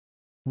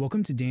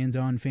Welcome to Dan's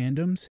On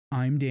Fandoms.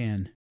 I'm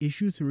Dan.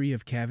 Issue 3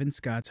 of Cavan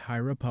Scott's High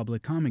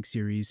Republic comic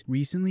series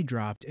recently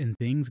dropped and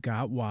things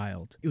got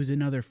wild. It was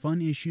another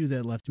fun issue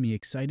that left me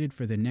excited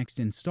for the next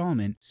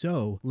installment,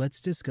 so let's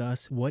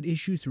discuss what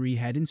issue 3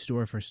 had in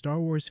store for Star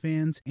Wars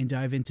fans and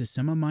dive into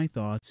some of my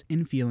thoughts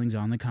and feelings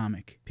on the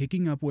comic.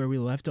 Picking up where we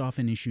left off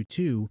in issue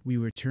 2, we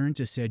return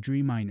to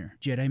Sedri Minor.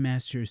 Jedi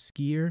Masters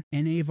Sskeer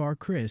and Avar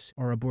Kriss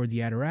are aboard the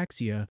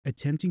Ataraxia,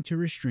 attempting to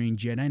restrain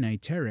Jedi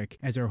Knight Terec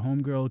as our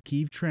homegirl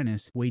Keeve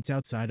Trennis waits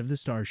outside of the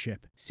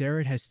starship.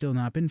 Ceret has still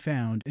not been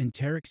found, and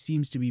Terec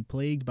seems to be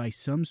plagued by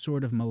some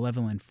sort of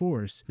malevolent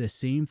force, the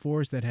same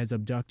force that has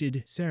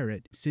abducted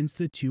Ceret, since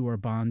the two are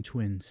bond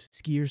twins.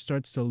 Sskeer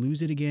starts to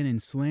lose it again and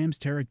slams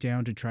Terec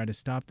down to try to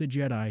stop the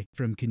Jedi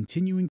from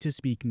continuing to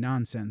speak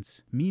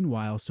nonsense.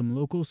 Meanwhile, some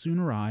locals soon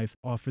arrive,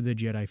 offer the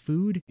Jedi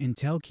food, and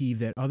tell Keeve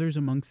that others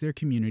amongst their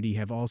community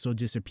have also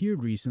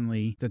disappeared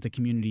recently, that the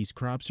community's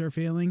crops are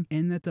failing,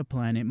 and that the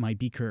planet might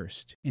be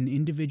cursed. An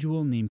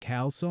individual named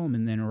Cal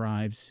Solomon then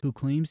arrives, who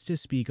claims to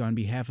speak on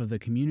behalf of the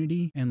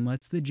community and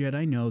lets the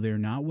Jedi know they're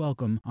not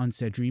welcome on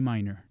Sedri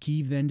Minor.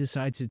 Keeve then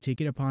decides to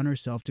take it upon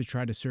herself to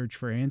try to search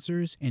for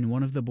answers, and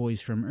one of the boys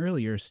from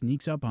earlier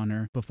sneaks up on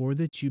her before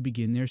the two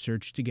begin their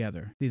search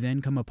together. They then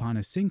come upon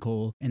a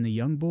sinkhole, and the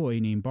young boy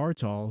named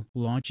Bartol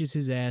launches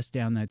his ass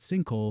down that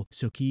sinkhole,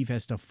 so Keeve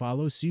has to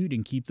follow suit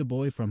and keep the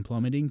boy from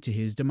plummeting to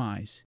his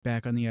demise.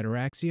 Back on the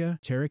Ataraxia,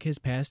 Terec has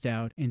passed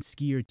out, and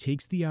Sskeer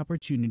takes the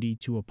opportunity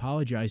to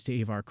apologize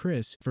to Avar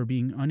Kriss for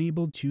being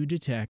unable to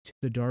detect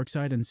the dark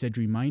side on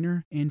Sedri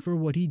Minor and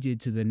for what he did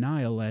to the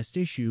Nihil last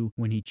issue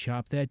when he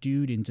chopped that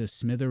dude into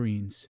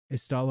smithereens.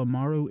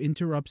 Estalamaru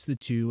interrupts the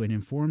two and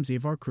informs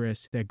Avar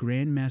Kriss that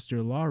Grand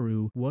Master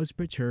Laru was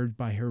perturbed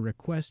by her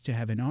request to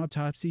have an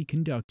autopsy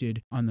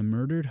conducted on the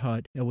murdered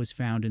Hutt that was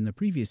found in the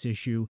previous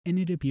issue, and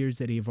it appears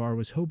that Avar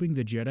was hoping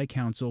the Jedi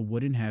Council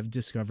wouldn't have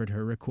discovered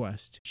her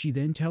request. She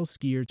then tells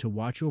Sskeer to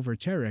watch over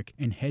Terec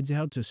and heads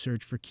out to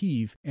search for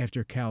Keeve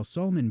after Cal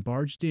Solomon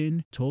barged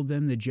in, told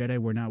them the Jedi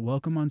were not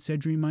welcome on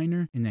Sedri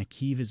Minor, and that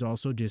Keeve has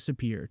also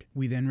disappeared.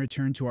 We then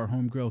return to our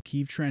homegirl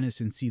Keeve Trennis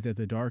and see that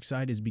the dark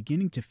side is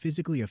beginning to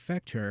physically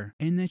affect her,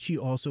 and that she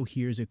also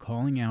hears it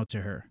calling out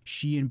to her.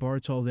 She and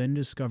Bartol then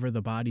discover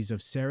the bodies of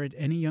Ceret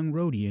and a young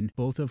Rodian,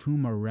 both of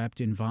whom are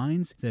wrapped in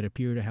vines that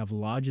appear to have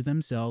lodged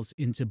themselves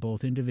into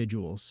both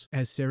individuals.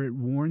 As Ceret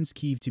warns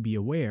Keeve to be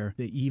aware,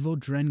 the evil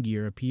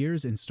Drengir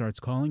appears and starts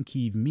calling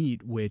Keeve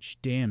meat,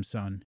 which, damn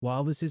son.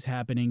 While this is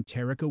happening,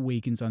 Terec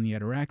awakens on the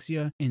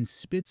Ataraxia and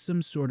spits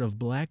some sort of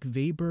black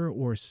vapor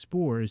or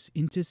spores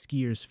into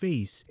Sskeer's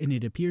face, and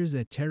it appears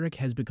that Terec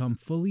has become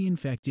fully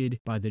infected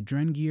by the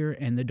Drengir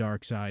and the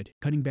dark side.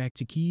 Cutting back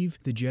to Keeve,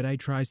 the Jedi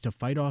tries to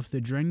fight off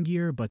the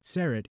Drengir, but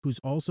Ceret, who's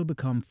also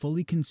become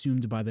fully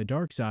consumed by the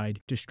dark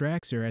side,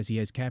 distracts her as he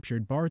has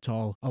captured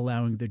Bartol,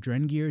 allowing the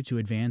Drengir to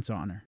advance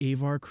on her.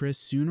 Avar Kriss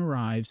soon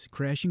arrives,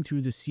 crashing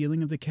through the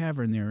ceiling of the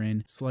cavern they're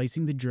in,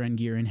 slicing the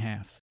Drengir in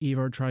half.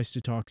 Avar tries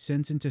to talk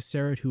sense into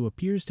Ceret, who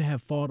appears to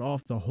have fought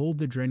off the hold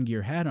the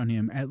Drengir had on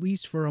him, at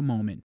least for a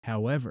moment.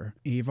 However,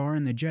 Avar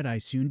and the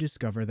Jedi soon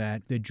discover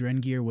that the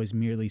Drengir was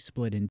merely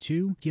split in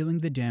two, healing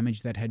the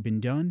damage that had been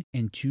done,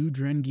 and two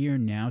Drengir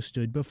now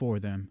stood before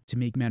them. To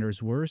make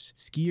matters worse,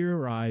 Sskeer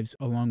arrives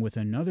along with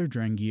another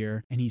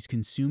Drengir, and he's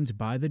consumed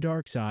by the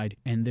dark side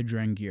and the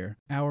Drengir.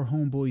 Our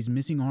homeboy's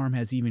missing arm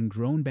has even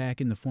grown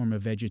back in the form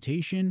of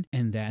vegetation,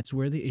 and that's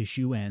where the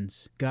issue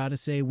ends. Gotta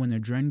say, when the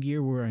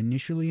Drengir were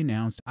initially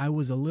announced, I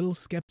was a little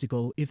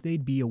skeptical if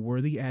they'd be a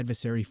worthy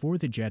adversary for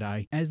the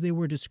Jedi, as they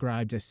were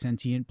described as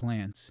sentient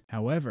plants.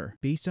 However,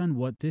 based on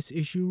what this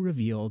issue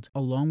revealed,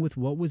 along with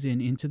what was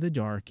in Into the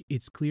Dark,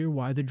 it's clear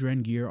why the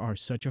Drengir are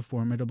such a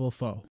formidable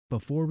foe.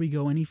 Before we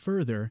go any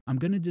further, I'm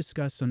going to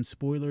discuss some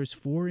spoilers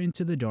for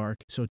Into the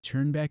Dark, so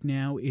turn back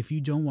now if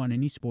you don't want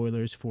any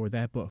spoilers for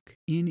that book.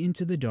 In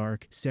Into the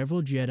Dark,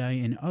 several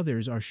Jedi and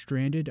others are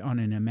stranded on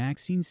an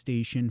Amaxine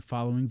station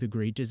following the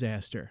Great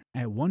Disaster.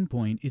 At one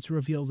point, it's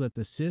revealed that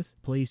the Sith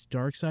placed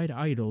darkside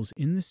idols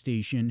in the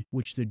station,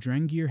 which the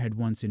Drengir had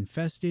once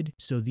infested,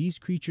 so these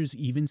creatures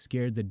even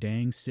scared the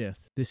dang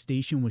Sith. The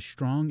station was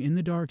strong in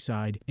the dark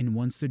side, and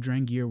once the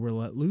Drengir were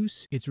let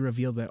loose, it's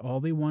revealed that all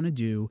they want to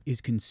do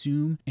is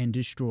consume and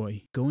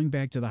destroy. Going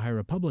back to the High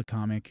Republic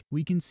comic,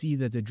 we can see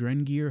that the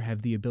Drengir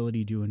have the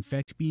ability to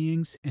infect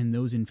beings, and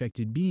those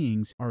infected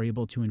beings are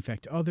able to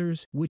infect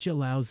others, which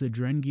allows the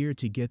Drengir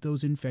to get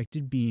those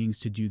infected beings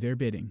to do their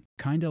bidding.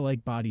 Kinda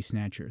like body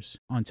snatchers.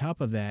 On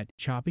top of that,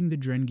 chopping the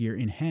Drengir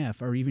in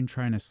half or even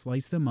trying to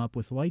slice them up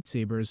with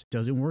lightsabers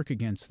doesn't work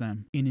against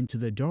them. In Into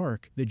the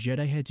Dark, the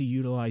Jedi had to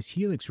utilize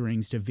helix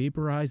rings to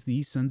vaporize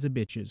these sons of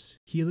bitches. boosters.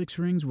 Helix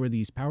rings were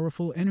these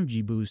powerful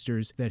energy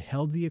boosters that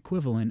held the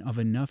equivalent of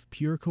enough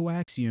pure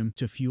coaxium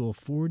to fuel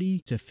 40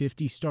 to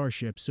 50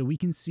 starships, so we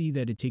can see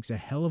that it takes a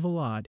hell of a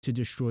lot to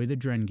destroy the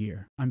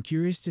Drengir. I'm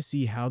curious to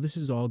see how this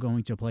is all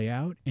going to play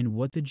out and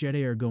what the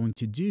Jedi are going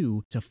to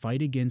do to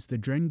fight against the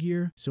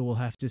Drengir, so we'll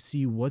have to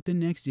see what the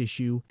next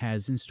issue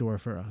has in store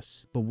for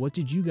us. But what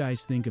did you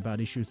guys think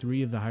about issue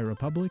 3 of the High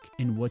Republic,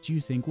 and what do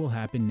you think will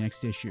happen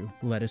next issue?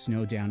 Let us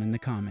know down in the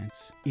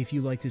comments. If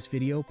you like this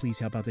video, please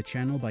help out the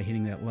channel by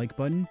hitting that like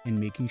button and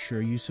making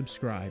sure you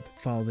subscribe.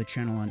 Follow the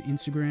channel on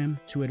Instagram,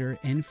 Twitter,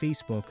 and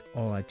Facebook,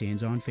 all at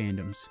Dan's On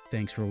Fandoms.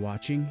 Thanks for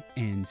watching,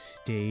 and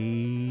stay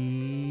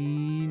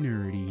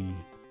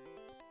nerdy.